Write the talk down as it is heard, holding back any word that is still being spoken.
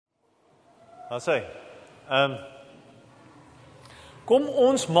Daar sê. Kom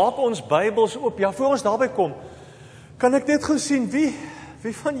ons maak ons Bybels oop. Ja, voor ons daarby kom, kan ek net gou sien wie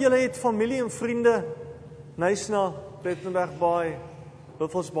van julle het familie en vriende Knysna, Plettenberg Baai,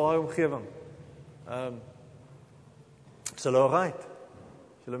 Buffels Baai omgewing. Is hulle alright?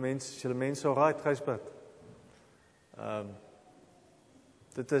 Is julle mense alright, Gysbert?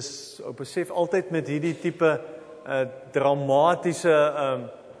 Dit is op besef altyd met hierdie tipe dramatiese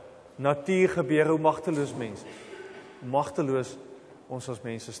natuurgebeure, hoe magteloos ons as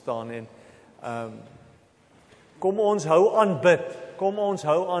mense staan en kom ons hou aan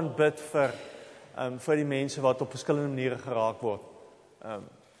bid vir die mense wat op verskillende maniere geraak word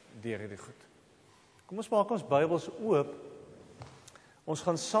deur hierdie goed. Kom ons maak ons Bybels oop. Ons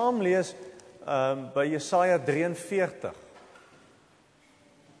gaan saam lees by Jesaja 43.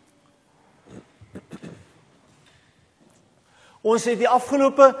 Ons het die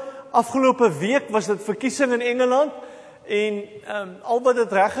afgelope week was dit verkiesing in Engeland en al wat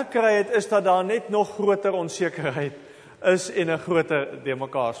dit reg gekry het is dat daar net nog groter onsekerheid is en 'n groter de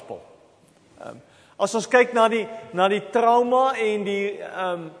mekaar spel. As ons kyk na die trauma en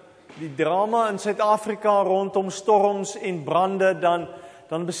die drama in Suid-Afrika rondom storms en brande,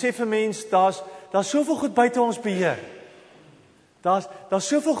 dan besef 'n mens daar's soveel goed buite ons beheer. Daar's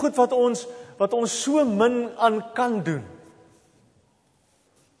soveel goed wat ons so min aan kan doen.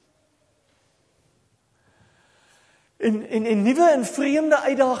 En nuwe en vreemde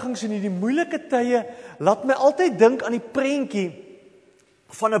uitdagings in hierdie moeilike tye laat my altyd dink aan die prentjie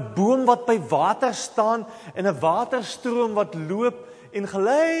van 'n boom wat by water staan en 'n waterstroom wat loop en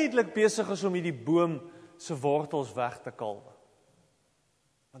geleidelik besig is om hierdie boom se wortels weg te kalwe.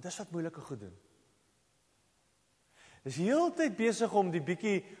 Want dis wat moeilike goed doen. Dis heeltyd besig om die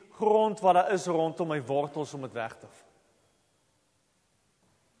bietjie grond wat daar is rondom my wortels om dit weg te vat.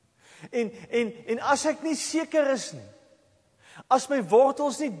 En as ek nie seker is nie, as my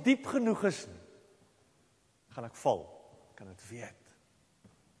wortels nie diep genoeg is nie, gaan ek val, kan dit weet.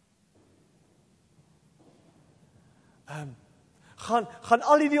 Gaan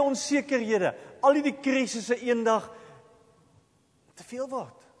al die onsekerhede, al die krisisse eendag te veel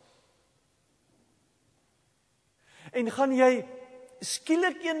word. En gaan jy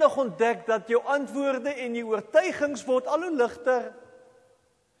skielik eendag ontdek dat jou antwoorde en jou oortuigings word al hoe ligter.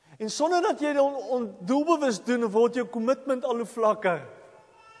 En sonder dat jy dit doelbewus doen, word jou kommitment al hoe vlakker.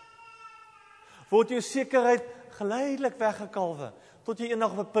 Word jou sekerheid geleidelik weggekalwe, tot jy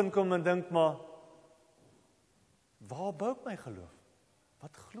eendag op 'n punt kom en dink, maar waar bou ek my geloof?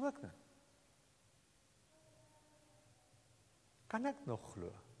 Wat glo ek nou? Kan ek nog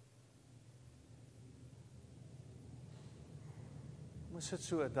glo? Ons sit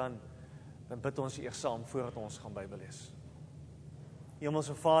so, dan bid ons eers saam voordat ons gaan Bybel lees.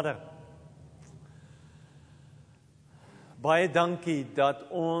 Hemelse Vader, baie dankie dat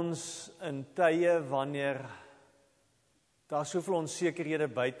ons in tye wanneer daar soveel onsekerhede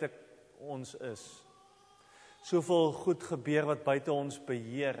buite ons is, soveel goed gebeur wat buite ons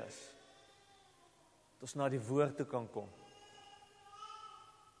beheer is, dat ons na die woord toe kan kom.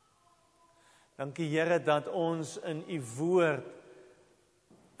 Dankie Here dat ons in u woord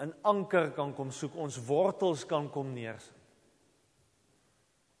 'n anker kan kom soek, ons wortels kan kom neersit.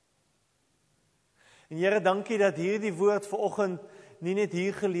 En Here, dankie dat hierdie woord vanoggend nie net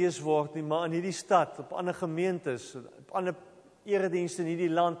hier gelees word nie, maar in hierdie stad, op ander gemeentes, op ander eredienste in hierdie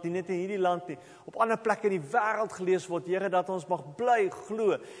land, nie net in hierdie land nie, op ander plekke in die wêreld gelees word. Here, dat ons mag bly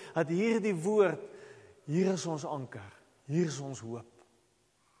glo dat hierdie woord, hier is ons anker, hier is ons hoop.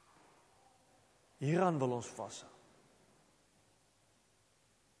 Hieraan wil ons vashou.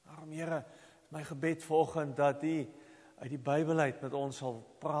 Daarom Here, my gebed vanoggend dat U uit die Bybel uit met ons sal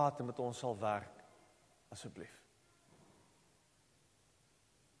praat en met ons sal werk. Asseblief.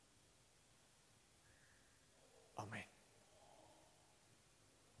 Amen.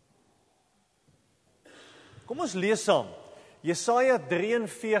 Kom ons lees saam. Jesaja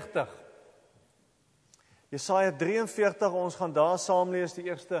 43. Jesaja 43, ons gaan daar saam lees, die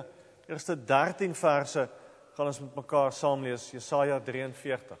eerste 13 verse gaan ons met mekaar saam lees. Jesaja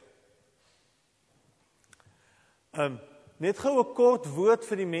 43. Net gou 'n kort woord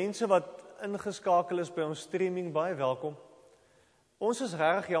vir die mense wat ingeskakel is by ons streaming, baie welkom. Ons is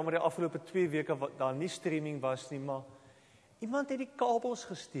regtig jammer die afgelope 2 weke wat daar nie streaming was nie, maar iemand het die kabels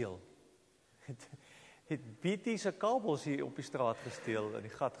gesteel. Het BT se kabels hier op die straat gesteel, in die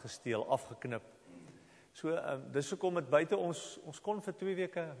gat gesteel, afgeknip. So, dis hoekom dit buite ons kon vir 2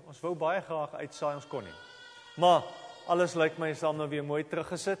 weke, ons wou baie graag uitsaai, ons kon nie. Maar alles lyk my is dan nou weer mooi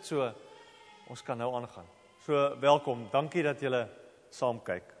teruggesit, so ons kan nou aangaan. So, welkom, dankie dat julle saam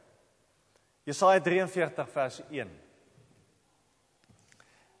kyk. Jesaja 43 vers 1.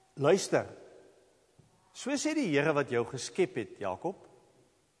 Luister, so sê die Here wat jou geskep het, Jakob,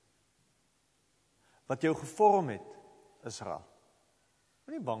 wat jou gevorm het, Israel.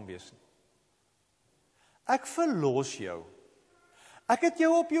 Moenie bang wees nie. Ek verlos jou. Ek het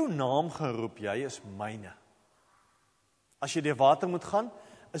jou op jou naam geroep, jy is myne. As jy deur water moet gaan,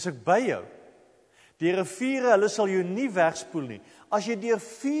 is ek by jou. Die riviere, hulle sal jou nie wegspoel nie. As jy deur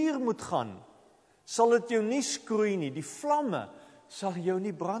vuur moet gaan, sal dit jou nie skroei nie. Die vlamme sal jou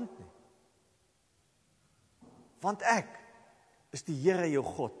nie brand nie. Want ek is die Here jou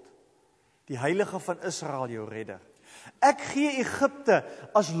God, die Heilige van Israel jou redder. Ek gee Egipte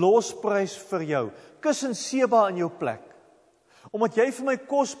as losprys vir jou, kus en Seba in jou plek. Omdat jy vir my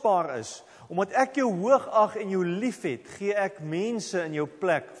kosbaar is, omdat ek jou hoogag en jou liefhet, gee ek mense in jou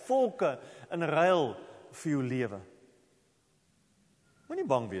plek, volke in ruil vir jou lewe. Moenie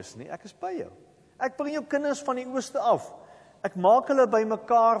bang wees nie, ek is by jou. Ek bring jou kinders van die ooste af. Ek maak hulle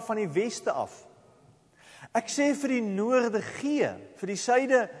bymekaar van die weste af. Ek sê vir die noorde gee, vir die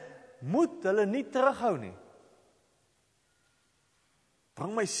suide moet hulle nie terughou nie.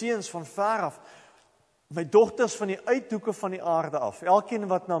 Bring my seuns van ver af, my dogters van die uithoeke van die aarde af, elkeen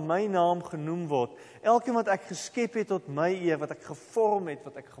wat na my naam genoem word, elkeen wat ek geskep het tot my eer, wat ek gevorm het,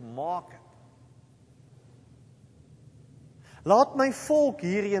 wat ek gemaak het. Laat my volk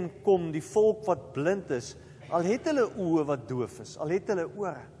hierheen kom, die volk wat blind is, al het hulle oë wat doof is, al het hulle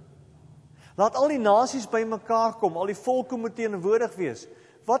ore. Laat al die nasies by mekaar kom, al die volke moet teenwoordig wees.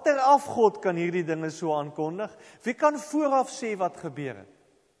 Watter afgod kan hierdie dinge so aankondig? Wie kan vooraf sê wat gebeur het?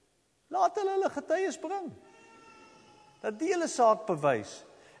 Laat hulle getuies bring. Dat die hulle saak bewys.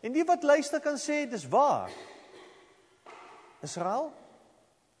 En die wat luister kan sê, dis waar. Israel,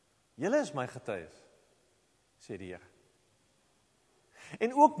 julle is my getuies, sê die Here.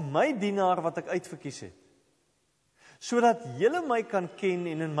 En ook my dienaar wat ek uitverkies het, sodat julle my kan ken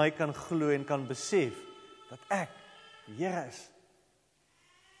en in my kan glo en kan besef, dat ek die Here is.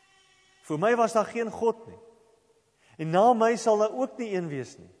 Voor my was daar geen God nie. En na my sal daar ook nie een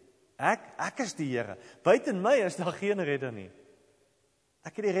wees nie. Ek is die Here. Buiten my is daar geen redder nie.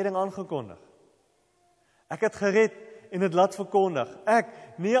 Ek het die redding aangekondig. Ek het gered en dit laat verkondig. Ek,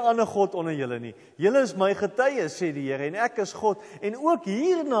 nie 'n ander God onder julle nie. Julle is my getuies, sê die Here, en ek is God. En ook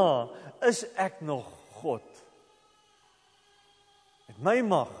hierna is ek nog God. Met my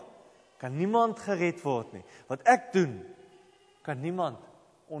mag kan niemand gered word nie. Wat ek doen, kan niemand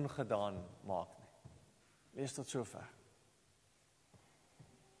ongedaan maak nie. Lees tot sover.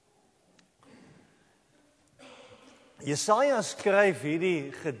 Jesaja skryf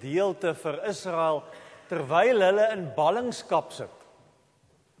hierdie gedeelte vir Israel terwyl hulle in ballingskap sit.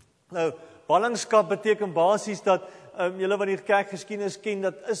 Nou, ballingskap beteken basies dat julle wat die kerkgeskiedenis ken,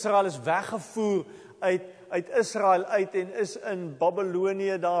 dat Israel is weggevoer uit Israel uit en is in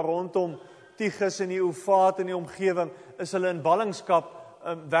Babylonië daar rondom Tigris en die Eufraat en die omgewing, is hulle in ballingskap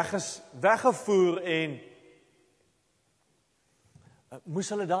weggevoer en moes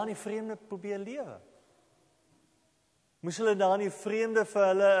hulle daar in die vreemde probeer lewe. Moes hulle daar in die vreemde vir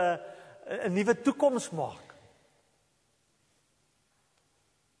hulle 'n nuwe toekoms maak.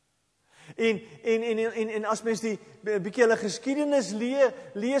 En as mens die bietjie hulle geskiedenis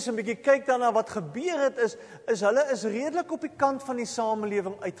lees en bietjie kyk daarna wat gebeur het, is hulle redelik op die kant van die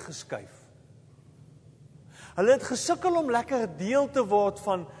samelewing uitgeskuif. Hulle het gesukkel om lekker deel te word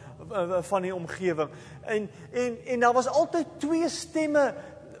van die omgewing. En daar was altyd twee stemme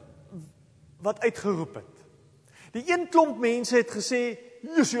wat uitgeroep het. Die een klomp mense het gesê,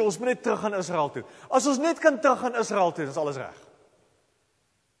 "Jessie, ons moet net terug gaan Israel toe. As ons net kan terug gaan Israel toe, dan is alles reg.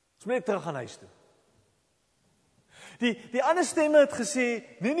 Ons moet net terug gaan huis toe." Die ander stemme het gesê,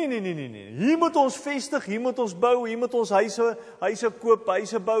 nee, hier moet ons vestig, hier moet ons bou, hier moet ons huise koop,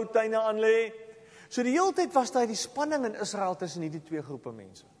 huise bou, tuine aanlê. So die hele tyd was daar die spanning in Israel tussen hierdie twee groepe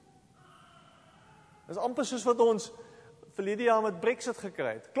mense. Dit is amper soos wat ons verlede jaar met Brexit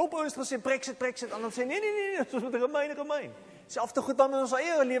gekry het. Klop ouens gesê Brexit, en dan sê nee, ons moet gemeen. Selfde goed dan in ons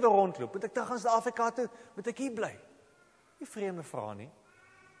eie lewe rondloop. Moet ek terug gaan Suid-Afrika toe? Moet ek hier bly? Nie vreemde vrae nie.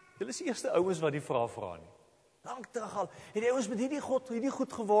 Julle is die eerste ouens wat die vrae vra nie. Lank terug al, het die ouens met hierdie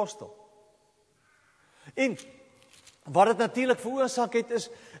goed geworstel. En wat dit natuurlik veroorsaak het is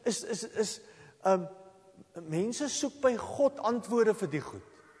mense soek by God antwoorde vir die goed.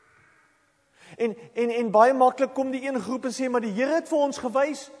 En baie maklik kom die een groep en sê, maar die Here het vir ons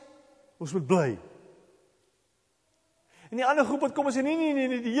gewys, ons moet bly. En die ander groep wat kom en sê,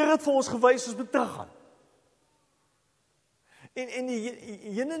 nee, die Here het vir ons gewys, ons moet teruggaan. En die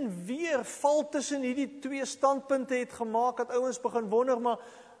heen en weer val tussen hierdie twee standpunte het gemaak, dat ouens begin wonder, maar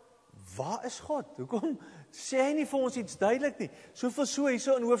waar is God? Hoekom sê hy nie vir ons iets duidelik nie? Soveel so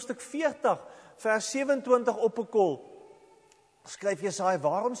hierso in hoofstuk 40, vers 27 op 'n kol. Skryf Jesaja,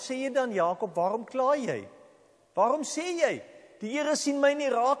 waarom sê jy dan Jakob, waarom kla jy? Waarom sê jy, die Here sien my nie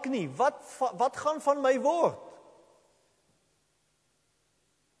raak nie, wat gaan van my word?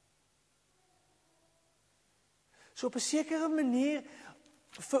 So op 'n sekere manier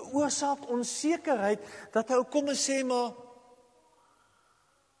veroorsaak onsekerheid, dat hy kom en sê, maar,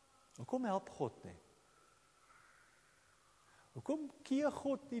 hoekom help God nie? Hoekom keer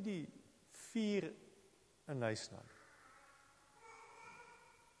God nie die vuur in Huisnaam?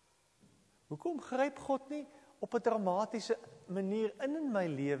 Hoekom gryp God nie op 'n dramatiese manier in my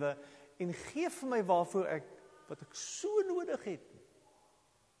lewe en gee vir my wat ek so nodig het?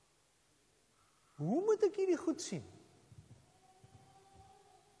 Hoe moet ek hierdie goed sien?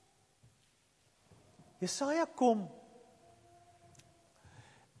 Jesaja kom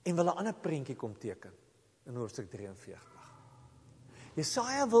en wil 'n ander prentjie kom teken in hoofstuk 43.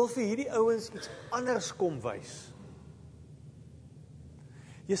 Jesaja wil vir hierdie ouens iets anders kom wys.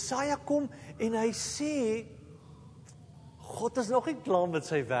 Jesaja kom en hy sê, God is nog nie klaar met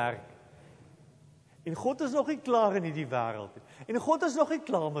sy werk. En God is nog nie klaar in hierdie wêreld nie. En God is nog nie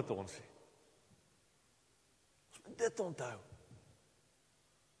klaar met ons nie. Ons moet dit onthou.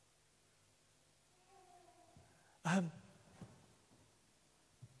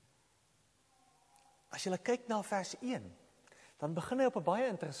 As jy kyk na vers 1, dan begin hy op 'n baie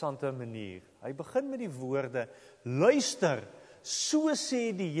interessante manier. Hy begin met die woorde, luister, so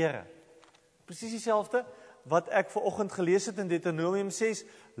sê die Here. Presies dieselfde wat ek vanoggend gelees het in Deuteronomium 6,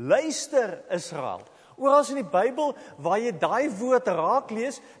 luister Israel. Oral in die Bybel waar jy daai woord raak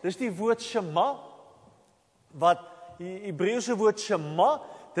lees, dis die woord Shema, wat die Hebreëse woord Shema,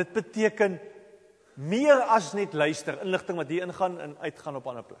 dit beteken meer as net luister, inligting wat hier ingaan en uitgaan op 'n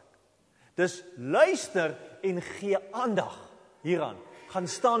ander plek. Dus luister en gee aandag hieraan. Gaan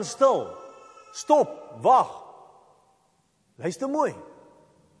staan stil. Stop, wag. Luister mooi.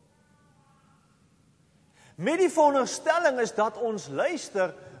 Met die veronderstelling is dat ons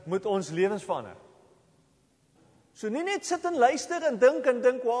luister, moet ons lewens verander. So nie net sit en luister en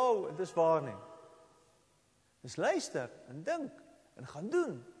dink, wow, dit is waar nie. Dis luister en dink en gaan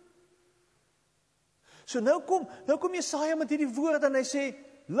doen. So nou kom Jesaja met hierdie woord en hy sê,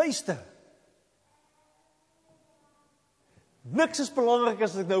 luister. Niks is belangrik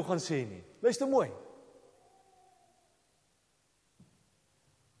as ek nou gaan sê nie. Luister mooi.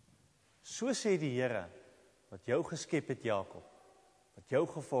 So sê die Here, wat jou geskep het Jakob, wat jou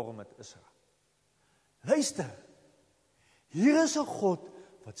gevorm het Israel. Luister, hier is 'n God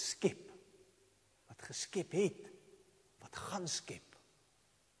wat skep, wat geskep het, wat gaan skep.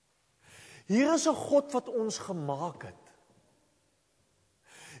 Hier is 'n God wat ons gemaak het.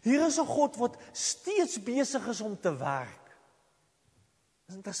 Hier is 'n God wat steeds besig is om te werk. Dit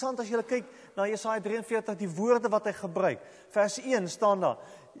is interessant as jy kyk na Jesaja 43, die woorde wat hy gebruik. Vers 1 staan daar,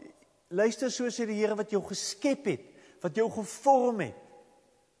 luister, so sê die Here wat jou geskep het, wat jou gevorm het.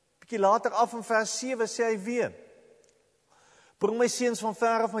 Bietjie later af in vers 7 sê hy weer, bring my seuns van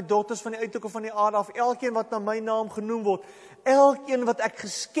ver af, my dogters van die uithoeke van die aarde af, elkeen wat na my naam genoem word, elkeen wat ek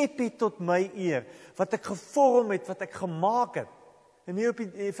geskep het tot my eer, wat ek gevorm het, wat ek gemaak het. En hier op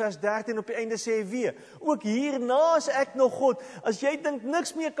die vers 13 op die einde sê hy weer, ook hierna is ek nog God. As jy dink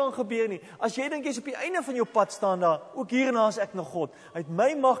niks meer kan gebeur nie, as jy dink jy's op die einde van jou pad staan daar, ook hierna is ek nog God. Uit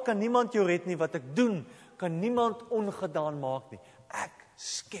my mag kan niemand jou red nie, wat ek doen, kan niemand ongedaan maak nie. Ek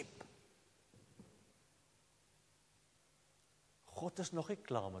skep. God is nog nie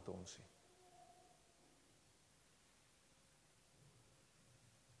klaar met ons nie.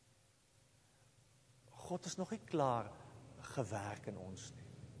 God is nog nie klaar gewerk in ons nie.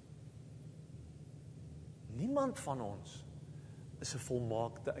 Niemand van ons is 'n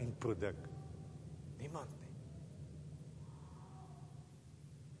volmaakte eindproduk. Niemand nie.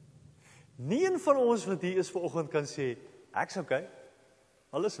 Nie een van ons wat hier is vanoggend kan sê, ek's okay.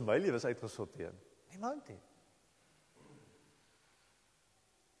 Alles in my lewe is uitgesorteer. Niemand nie.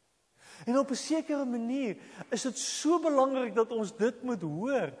 En op 'n sekere manier is dit so belangrik dat ons dit moet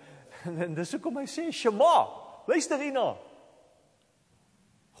hoor. En dis hoekom hy sê, Shema, luister hierna.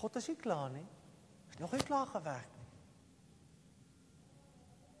 God is nie klaar nie. Is nog nie klaar gewerk nie.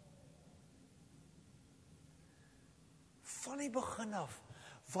 Van die begin af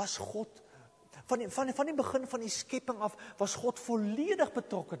was God, van die begin van die skepping af, was God volledig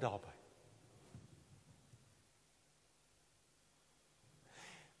betrokke daarbij.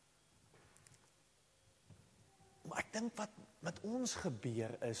 Maar ek dink wat met ons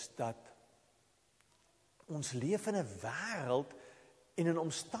gebeur is dat ons leef in 'n wêreld En in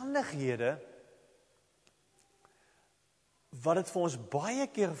omstandighede wat dit vir ons baie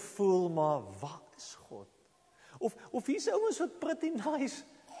keer voel, maar waar is God? Of hier's ouens wat pretty nice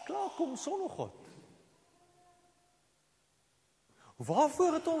klaarkom sonder God.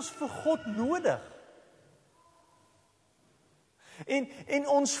 Waarvoor het ons vir God nodig? En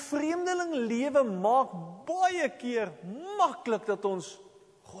ons vreemdeling lewe maak baie keer maklik dat ons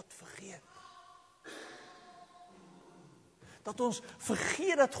God vergeet. Dat ons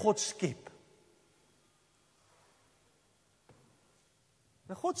vergeet dat God skep.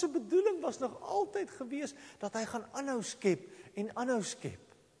 En God se bedoeling was nog altyd gewees dat hy gaan aanhou skep en aanhou skep.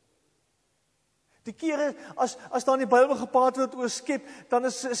 Die kere as daar in die Bybel gepraat word oor skep, dan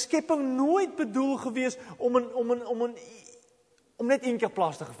is skepping nooit bedoel gewees om net een keer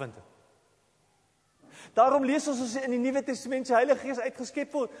plaas te gevind het. Daarom lees ons as in die Nuwe Testament die Heilige Gees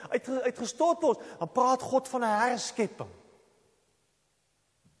uitgeskep word, uitgestort word, dan praat God van 'n herskepping.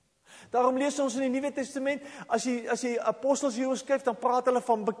 Daarom lees ons in die Nuwe Testament, as jy apostels hieroor skryf, dan praat hulle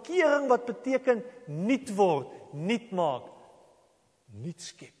van bekering wat beteken nuut word, nuut maak, nuut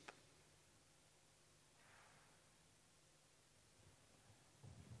skep.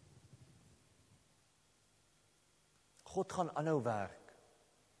 God gaan aanhou werk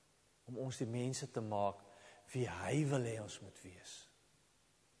om ons die mense te maak wie hy wil hê ons moet wees.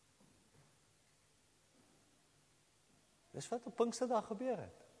 Dis wat op Pinksterdag gebeur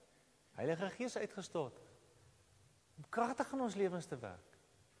het. Heilige Gees uitgestort om kragtig in ons lewens te werk.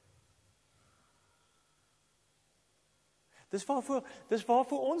 Dis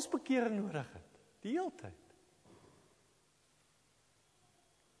waarvoor ons bekering nodig het, die hele tyd.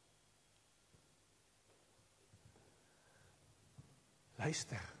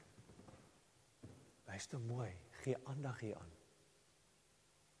 Luister mooi, gee aandag hieraan.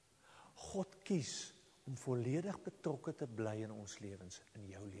 God kies om volledig betrokke te bly in ons lewens, in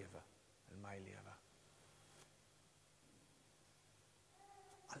jou lewe, in my lewe.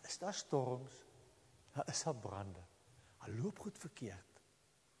 Al is daar storms, al is daar brande, al loop goed verkeerd.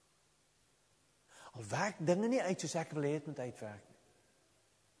 Al werk dinge nie uit soos ek wil hê dit moet uitwerk nie.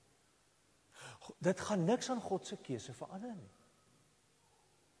 Dit gaan niks aan God se keuse verander nie.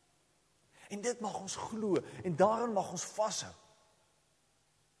 En dit mag ons glo, en daarin mag ons vashou.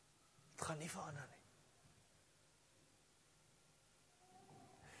 Dit gaan nie verander nie.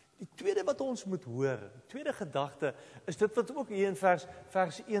 Die tweede wat ons moet hoor, die tweede gedagte, is dit wat ook hier in vers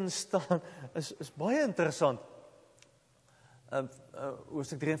 1 staan, is baie interessant.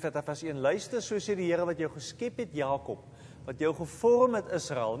 Hoofstuk 43 vers 1, luister, so sê die Here wat jou geskep het, Jakob, wat jou gevorm het,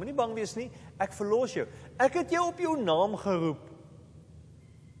 Israel. Moenie bang wees nie, ek verlos jou. Ek het jou op jou naam geroep.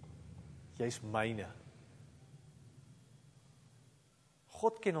 Jy's myne.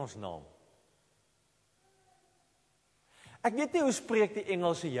 God ken ons naam. Ek weet nie hoe spreek die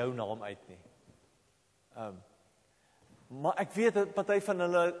Engelse jou naam uit nie. Maar ek weet dat party van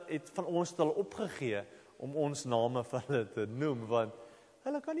hulle het van ons het hulle opgegee om ons name van hulle te noem, want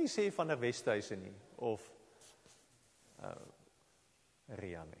hulle kan nie sê van 'n Westhuizen nie, of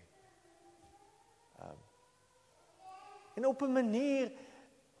Ria nie. En op 'n manier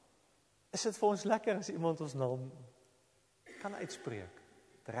is dit vir ons lekker as iemand ons naam kan uitspreek,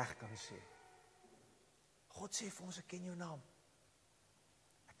 reg kan sê. God sê vir ons, ek ken jou naam.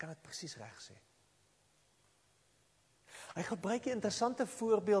 Ek kan dit presies reg sê. Hy gebruik 'n interessante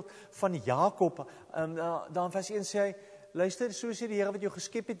voorbeeld van Jakob. Daar in vers 1 sê hy, luister, so sê die Here wat jou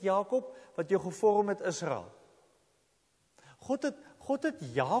geskep het, Jakob, wat jou gevorm het, Israel. God het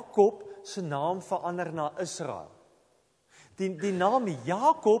Jakob se naam verander na Israel. Die naam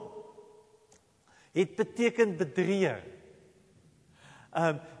Jakob het beteken bedrieger.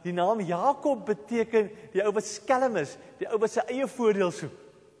 Die naam Jakob beteken die ou wat skelm is, die ou wat sy eie voordeel soek.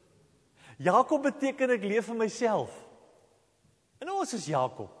 Jakob beteken ek leef vir myself. En ons is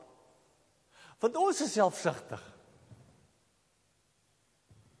Jakob. Want ons is selfsugtig.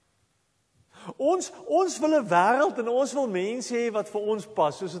 Ons wil 'n wêreld en ons wil mense hê wat vir ons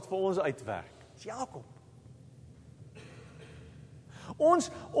pas, soos dit vir ons uitwerk. Dis Jakob.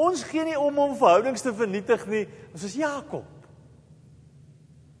 Ons gee nie om verhoudings te vernietig nie. Ons is Jakob.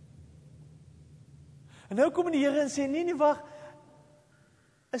 En nou kom die Here en sê, nee, wag,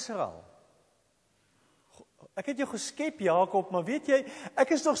 Israel. Ek het jou geskep, Jakob, maar weet jy,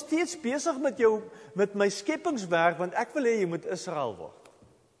 ek is nog steeds besig met jou, met my skepingswerk, want ek wil hê jy moet Israel word.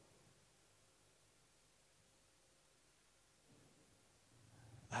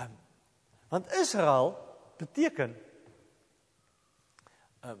 Want Israel beteken,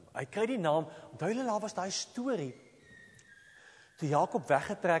 hy kry die naam, onthou julle was daai storie, toe Jakob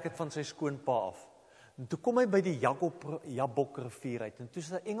weggetrek het van sy skoonpa af, En toe kom hy by die Jabok rivier uit, en toe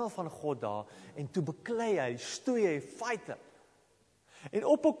is 'n engel van God daar, en toe beklei hy, stoei hy, fight hy. En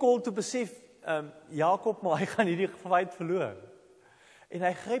op 'n kol toe besef Jakob, maar hy gaan hierdie fight verloor. En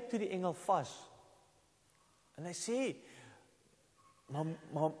hy gryp toe die engel vas. En hy sê,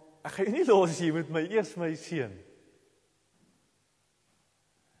 maar ek gaan jou nie los, jy moet eers my seun.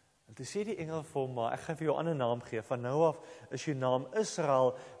 En toe sê die engel vir hom, maar ek gaan vir jou 'n ander naam gee, van nou af is jou naam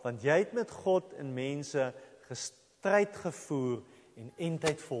Israel, want jy het met God en mense gestryd gevoer en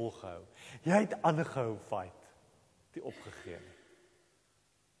eindtyd volgehou. Jy het aangehou fight, die opgegee nie.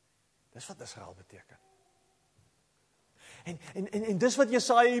 Dis wat Israel beteken. En dis wat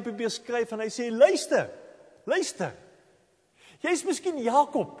Jesaja hier probeer skryf, en hy sê, luister, jy is miskien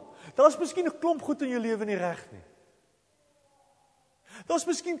Jakob, daar is miskien 'n klomp goed in jou lewe nie reg nie. Daar is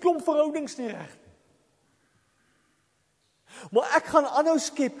miskien klomp verhoudings nie reg nie. Maar ek gaan aanhou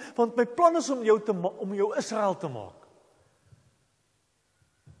skep, want my plan is om jou Israel te maak.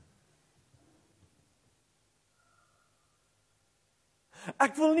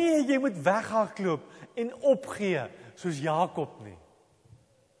 Ek wil nie hê jy moet weghardloop en opgee soos Jakob nie.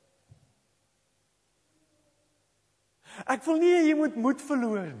 Ek wil nie hê jy moet moed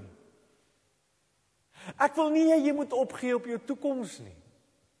verloor nie. Ek wil nie hê jy moet opgee op jou toekoms nie.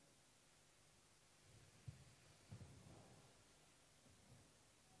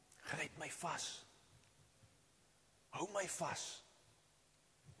 Gryp my vas. Hou my vas.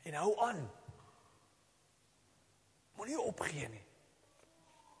 En hou aan. Moenie opgee nie.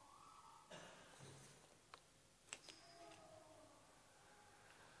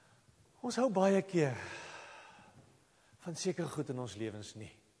 Ons hou baie keer van sekere goed in ons lewens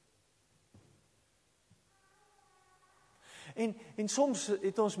nie. En soms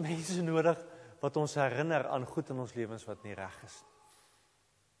het ons mense nodig wat ons herinner aan goed in ons lewens wat nie reg is.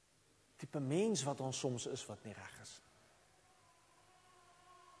 Tipe mens wat ons soms is wat nie reg is.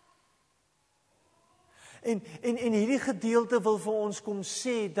 En hierdie gedeelte wil vir ons kom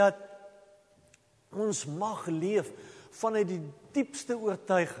sê dat ons mag leef vanuit die diepste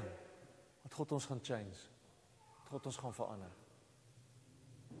oortuiging dat God ons gaan change, dat God ons gaan verander.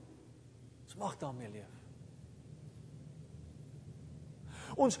 Ons mag daarmee leef.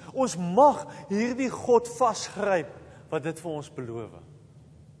 Ons mag hierdie God vasgryp wat dit vir ons beloof.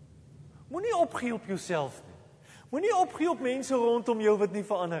 Moenie opgee op jouself nie. Moenie opgee op mense rondom jou wat nie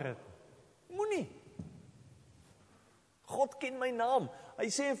verander het. Moenie. God ken my naam. Hy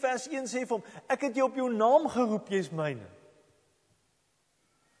sê in vers 1 sê vir hom, ek het jou op jou naam geroep, jy is myne.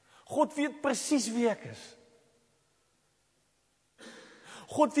 God weet presies wie ek is.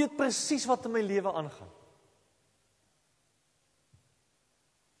 God weet presies wat in my lewe aangaan.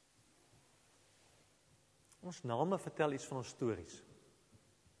 Ons name vertel iets van ons stories.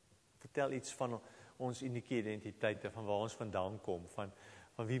 Vertel iets van ons unieke identiteite, van waar ons vandaan kom, van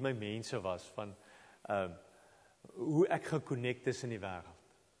wie my mense was, van hoe ek geconnect is in die wêreld.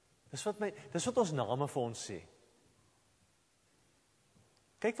 Dis wat ons name vir ons sê.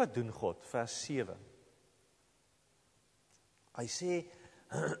 Kyk wat doen God, vers 7. Hy sê,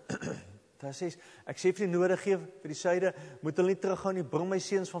 vers 6, ek sê vir die nodig gee vir die suide, moet hulle nie teruggaan nie, bring my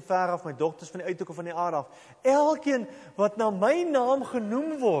seuns van ver af, my dogters van die uithoeke van die aarde af. Elkeen wat na my naam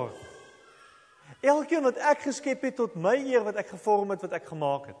genoem word, elkeen wat ek geskep het tot my eer, wat ek gevorm het, wat ek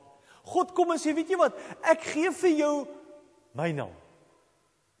gemaak het. God kom en sê, weet jy wat, ek gee vir jou my naam.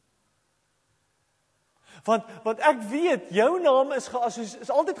 Want ek weet, jou naam is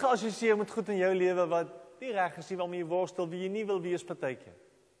altyd geassosieer met goed in jou lewe wat nie reg is nie, waarmee jy worstel, wie jy nie wil wees partykeer.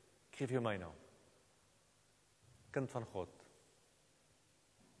 Ek gee vir jou my naam. Kind van God.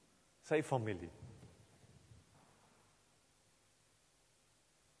 Sy familie.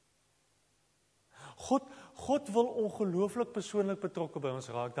 God wil ongelooflik persoonlik betrokke by ons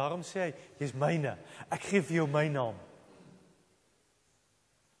raak. Daarom sê hy, jy's myne. Ek gee vir jou my naam.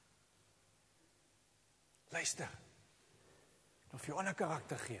 Luister. Ek wil vir jou 'n ander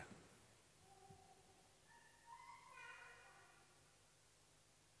karakter gee.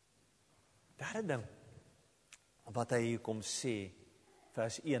 Derde ding wat hy hier kom sê,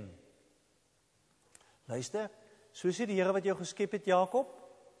 vers 1. Luister, so sê die Here wat jou geskep het, Jakob,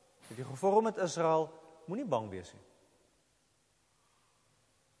 het jy gevorm met Israel, moenie bang wees nie.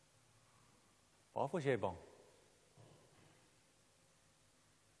 Waarvoor is jy bang?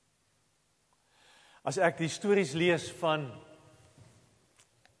 As ek die stories lees van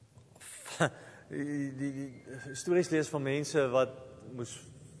die stories lees van mense wat moes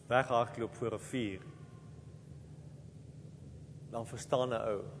weghardloop voor 'n vuur, dan verstaan 'n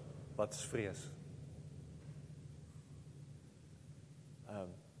ou wat is vrees.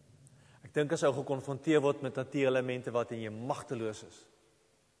 Ek dink as ou gekonfronteer word met natuurelemente wat in jy magteloos is.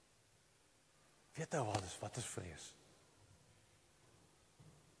 Weet jy wat is vrees?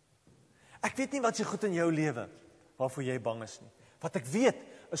 Ek weet nie wat se goed in jou lewe waarvoor jy bang is nie. Wat ek weet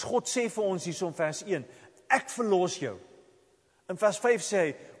is God sê vir ons hier in vers 1, ek verlos jou. In vers 5 sê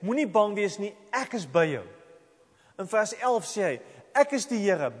hy, moenie bang wees nie, ek is by jou. In vers 11 sê hy, ek is die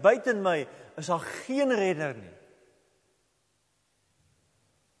Here, buiten my is daar geen redder nie.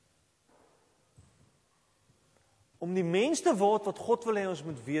 Om die mens te word wat God wil hê ons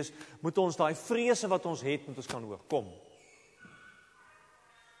moet wees, moet ons daai vrese wat ons het, moet ons kan oorkom.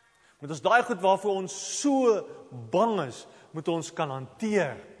 Moet ons daai goed waarvoor ons so bang is, moet ons kan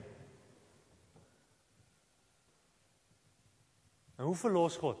hanteer. En hoe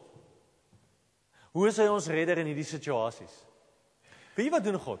verlos God? Hoe is hy ons redder in hierdie situasies? Weet jy wat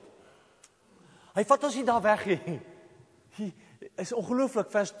doen God? Hy vat ons nie daar weg nie. Is ongelooflik,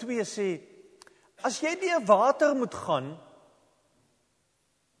 vers 2 sê, as jy deur water moet gaan,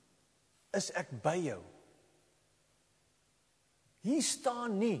 is ek by jou. Hier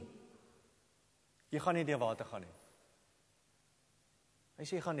staan nie, jy gaan nie deur water gaan nie. Hy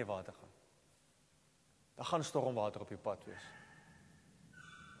sê jy gaan deur water gaan. Daar gaan stormwater op jou pad wees.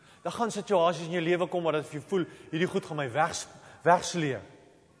 Daar gaan situasies in jou lewe kom waar jy voel, hierdie goed gaan my wegsleep.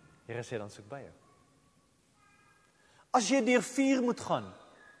 Here sê dan soek by jou. As jy deur vuur moet gaan,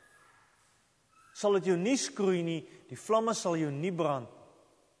 sal dit jou nie skroei nie, die vlamme sal jou nie brand.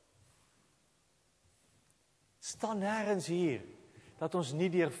 Staan nêrens hier dat ons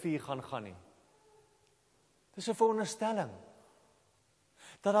nie deur vuur gaan nie. Dis 'n veronderstelling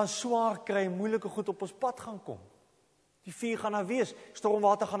dat daar swaar kry, moeilike goed op ons pad gaan kom. Die vuur gaan daar wees,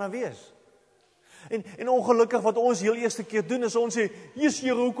 stormwater gaan daar wees. En ongelukkig wat ons heel eerste keer doen, is ons sê, Jesus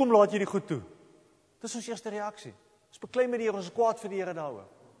Here, hoekom laat jy die goed toe? Dis ons eerste reaksie. Ons beklei met die Here, ons is kwaad vir die Here daaroor.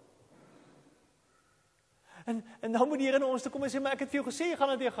 En dan moet die Here na ons toe kom en sê, maar ek het vir jou gesê, jy gaan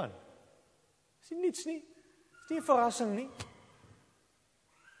na deur gaan. Dis nie niets nie. Dis nie 'n verrassing nie.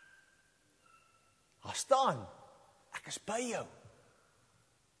 Daar staan, ek is by jou.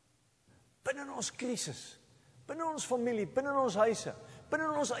 Binne ons krisis, binne ons familie, binne ons huise,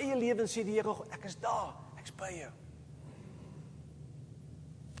 binne ons eie lewens sê die Here, ek is daar, ek is by jou.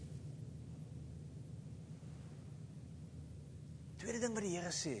 Tweede ding wat die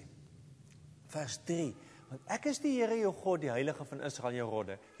Here sê, vers 3, want ek is die Here jou God, die Heilige van Israel,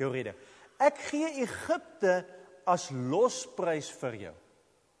 jou redder. Ek gee Egipte as losprys vir jou.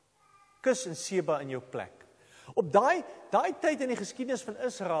 Kus en Seba in jou plek. Op daai tyd in die geskiedenis van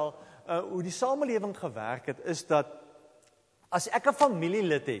Israel, hoe die samelewing gewerk het, is dat as ek 'n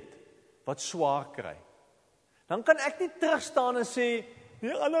familielid het wat swaar kry, dan kan ek nie terugstaan en sê,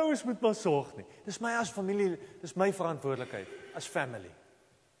 nee, alle ouens moet maar sorg nie. Dis my as familie, dis my verantwoordelikheid as family.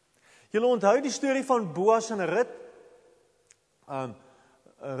 Julle onthou die storie van Boas en Rut?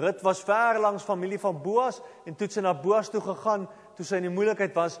 Rut was ver langs familie van Boas en toe het sy na Boas toe gegaan toe sy in die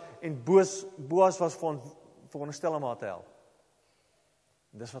moeilikheid was en Boas was veronderstel om haar te help.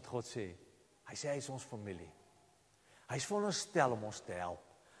 En dis wat God sê. Hy sê hy is ons familie. Hy is veronderstel om ons te help.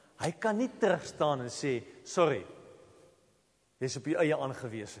 Hy kan nie terugstaan en sê, sorry, jy is op jou eie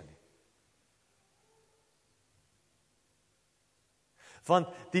aangewese nie. Want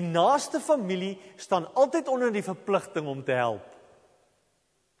die naaste familie staan altyd onder die verpligting om te help.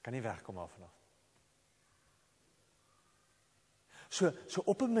 Kan nie wegkom af vanaf. So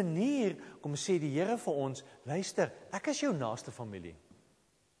op 'n manier kom sê die Here vir ons, luister, ek is jou naaste familie.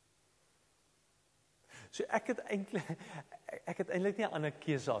 So ek het eintlik nie 'n ander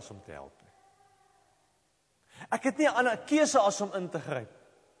keuse as om te help nie. Ek het nie 'n ander keuse as om in te gryp.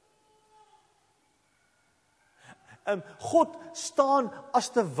 God staan as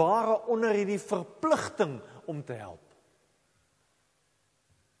te ware onder hierdie verpligting om te help.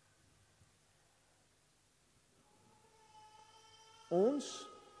 Ons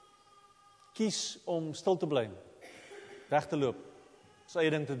kies om stil te bly, weg te loop, sy eie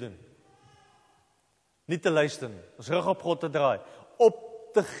ding te doen. Nie te luister nie, ons rug op God te draai,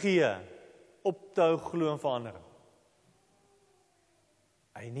 op te gee, op te hou glo in verandering.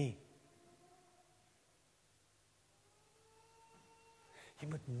 Hy nie. Jy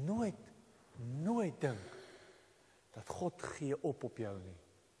moet nooit dink dat God gee op jou nie.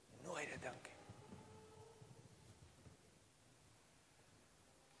 Nooit dit dink.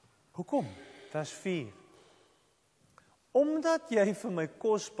 Hoekom? Vers 4. Omdat jy vir my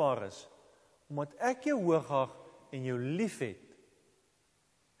kosbaar is, omdat ek jou hoogag en jou liefhet,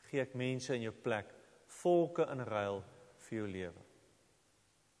 gee ek mense in jou plek, volke in ruil vir jou lewe.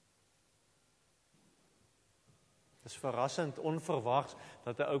 Dis verrassend, onverwags,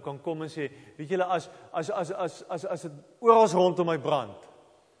 dat 'n ou kan kom en sê, weet julle, as dit oral rondom my brand,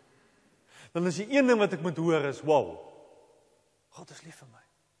 dan is die een ding wat ek moet hoor is, wow, God is lief vir my.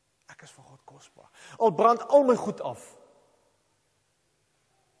 Ek is vir God kosbaar. Al brand al my goed af.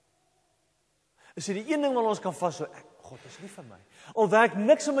 Is dit die een ding wat ons kan vashou, God is lief vir my. Al werk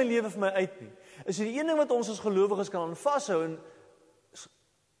niks in my lewe vir my uit nie. Is dit die een ding wat ons as gelowiges kan aan vashou en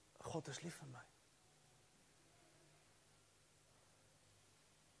God is lief vir my.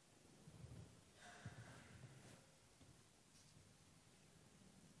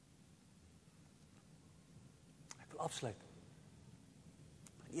 Ek wil afsluit.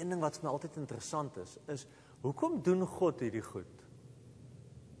 Die een ding wat vir my altyd interessant is hoekom doen God hierdie goed?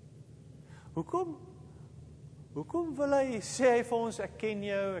 Hoekom wil hy sê hy vir ons, ek ken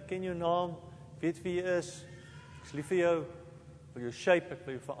jou naam, weet wie jy is, ek is lief vir jou, ek wil jou shape, ek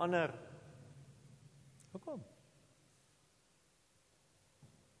wil jou verander. Hoekom?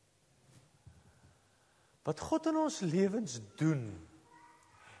 Wat God in ons lewens doen,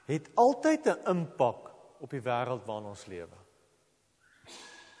 het altyd 'n impak op die wêreld waarin ons lewe.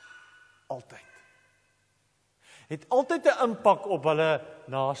 Altyd. Het altyd 'n impak op hulle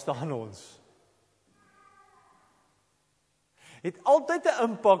naaste aan ons. Het altyd 'n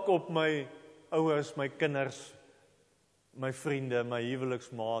impak op my ouers, my kinders, my vriende, my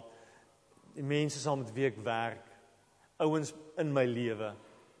huweliksmaat, die mense saam met wie ek werk, ouens in my lewe.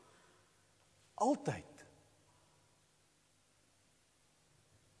 Altyd.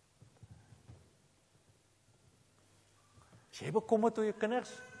 Is jy bekommerd oor jou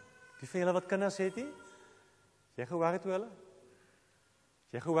kinders? Die van julle wat kinders het nie? Is jy ge-worried oor hulle?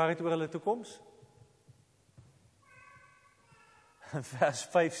 Is jy ge-worried oor hulle toekoms? In vers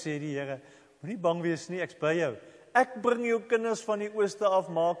 5 sê die Here, moenie bang wees nie, ek's by jou. Ek bring jou kinders van die ooste af,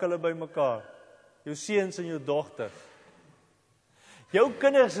 maak hulle bymekaar. Jou seuns en jou dogters. Jou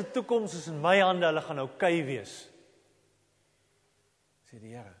kinders se toekoms is in my hande, hulle gaan oukei wees. Sê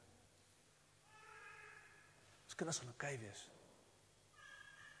die Here. Ons kinders gaan oukei wees.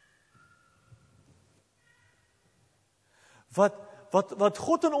 Wat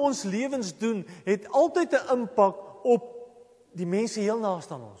God in ons lewens doen, het altyd 'n impak op die mense heel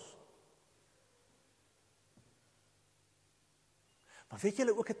naaste aan ons. Maar weet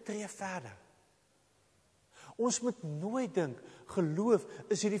julle ook 'n tree verder? Ons moet nooit dink, geloof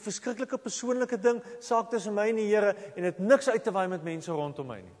is hierdie verskriklike persoonlike ding, saak tussen my en die Here, en het niks uit te waai met mense rondom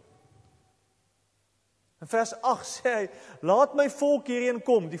my nie. In vers 8 sê hy, laat my volk hierheen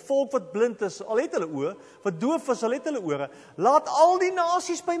kom, die volk wat blind is, al het hulle oë, wat doof is, al het hulle ore, laat al die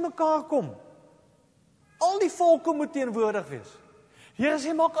nasies by mekaar kom. Al die volke moet teenwoordig wees. Die Here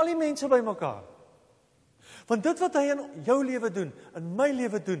sê, maak al die mense by mekaar. Want dit wat hy in jou lewe doen, in my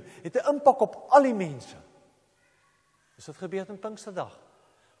lewe doen, het 'n impak op al die mense. Is dit gebeur in Pinksterdag?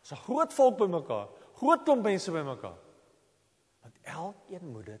 Is 'n groot volk by mekaar, groot klomp mense by mekaar. Want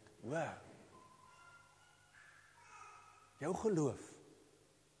elkeen moet dit hoor. Jou geloof,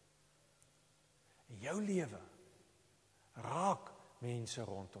 en jou lewe, raak mense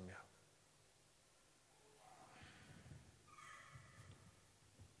rondom jou.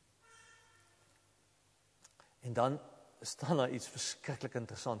 En dan staan daar iets verskriklik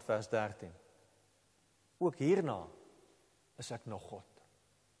interessant, vers 13. Ook hierna is ek nog God.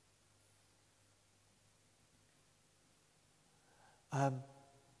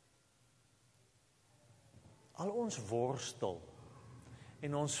 Al ons worstel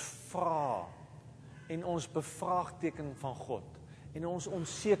en ons vra en ons bevraagteken van God en ons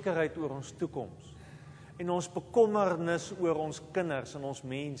onsekerheid oor ons toekoms en ons bekommernis oor ons kinders en ons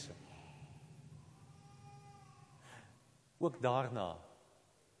mense. Ook daarna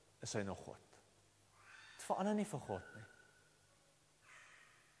is hy nog God. Het verander nie vir God nie.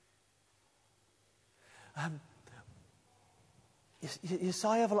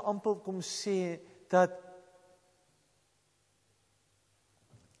 Jesaja wil amper kom sê dat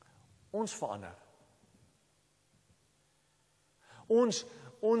ons verander.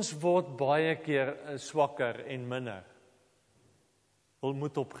 Ons word baie keer swakker en minder. Wil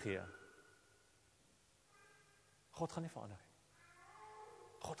moed opgee. God gaan nie verander nie.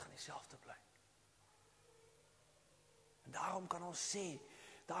 God gaan dieselfde bly. En daarom kan ons sê,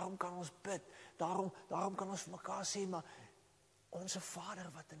 daarom kan ons bid, daarom kan ons vir mekaar sê, maar onse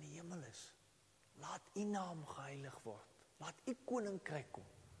Vader wat in die hemel is, laat U naam geheilig word, laat U koninkryk kom,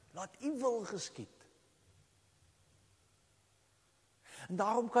 laat U wil geskied. En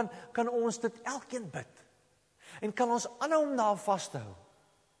daarom kan ons dit elkeen bid, en kan ons aanhou om daar vas te hou.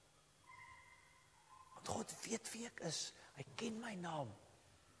 Want God weet wie ek is, hy ken my naam,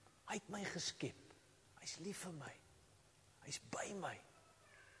 hy het my geskep, hy is lief vir my, Hy's by my.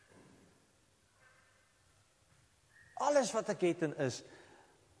 Alles wat ek het en is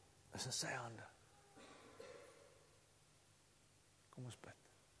in sy hande. Kom ons bid.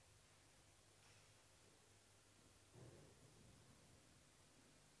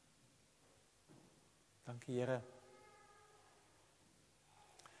 Dankie Here,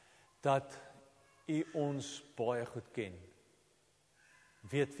 dat U ons baie goed ken,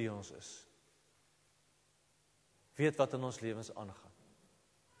 weet wie ons is, weet wat in ons lewens aangaan,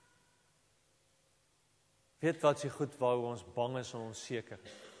 weet wat is die goed waaroor ons bang is en onseker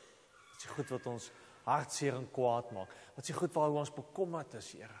is, wat is die goed wat ons hartseer en kwaad maak, wat is die goed waaroor ons bekommerd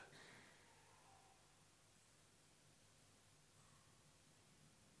is, Here.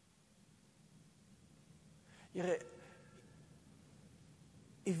 Here,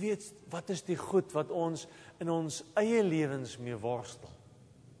 U weet wat is die goed wat ons in ons eie lewens mee worstel,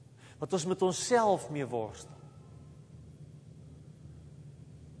 wat ons met onsself mee worstel.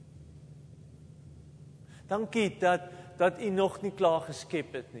 Dankie dat U nog nie klaar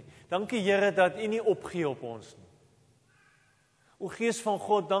geskep het nie. Dankie Here dat U nie opgee op ons nie. O Gees van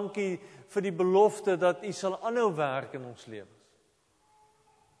God, dankie vir die belofte dat U sal aanhou werk in ons lewens.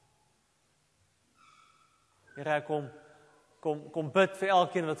 Here, ek kom bid vir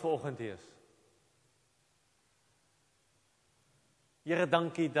elkeen wat vanoggend hier is. Here,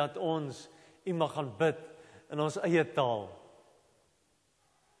 dankie dat ons U mag gaan bid in ons eie taal,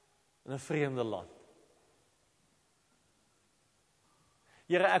 in 'n vreemde land.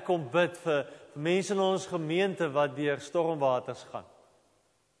 Here, ek kom bid vir mense in ons gemeente wat deur stormwaters gaan.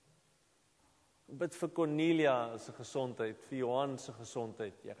 Ek bid vir Cornelia se gesondheid, vir Johan se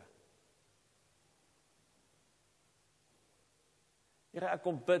gesondheid, Here. Here, ek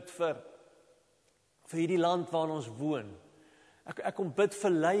kom bid vir hierdie land waarin ons woon. Ek kom bid vir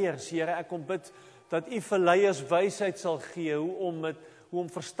leiers, Here, ek kom bid dat U vir leiers wysheid sal gee, hoe om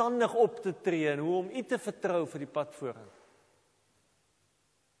verstandig op te tree en hoe om U te vertrou vir die pad vorentoe.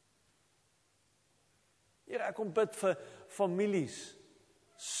 Here, ek kom bid vir families,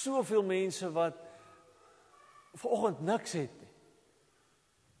 soveel mense wat vanoggend niks het nie.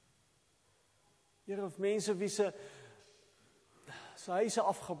 Here, of mense wie se huise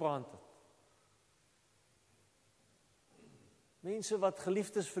afgebrand het. Mense wat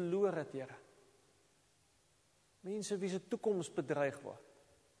geliefdes verloor het, Here. Mense wie se toekoms bedreig word.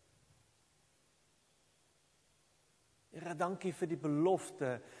 Here, dankie vir die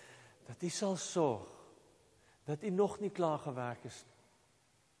belofte dat U sal sorg, dat U nog nie klaar gewerk is nie.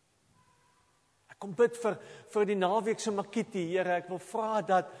 Ek kom bid vir die naweek se Makiti, Here, ek wil vra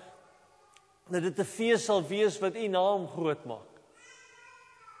dat dit 'n fees sal wees wat U naam groot maak.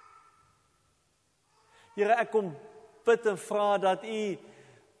 Here, ek kom bid en vra dat U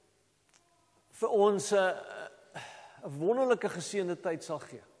vir ons 'n wonderlike geseënde tyd sal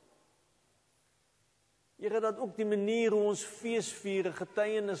gee. Here, dat ook die manier hoe ons fees vier 'n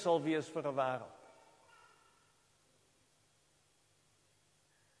getuienis sal wees vir 'n wêreld.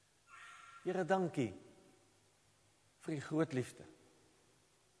 Here, dankie vir die groot liefde.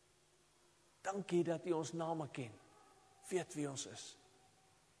 Dankie dat U ons name ken, weet wie ons is.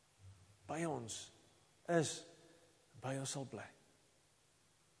 By ons is, by ons sal bly.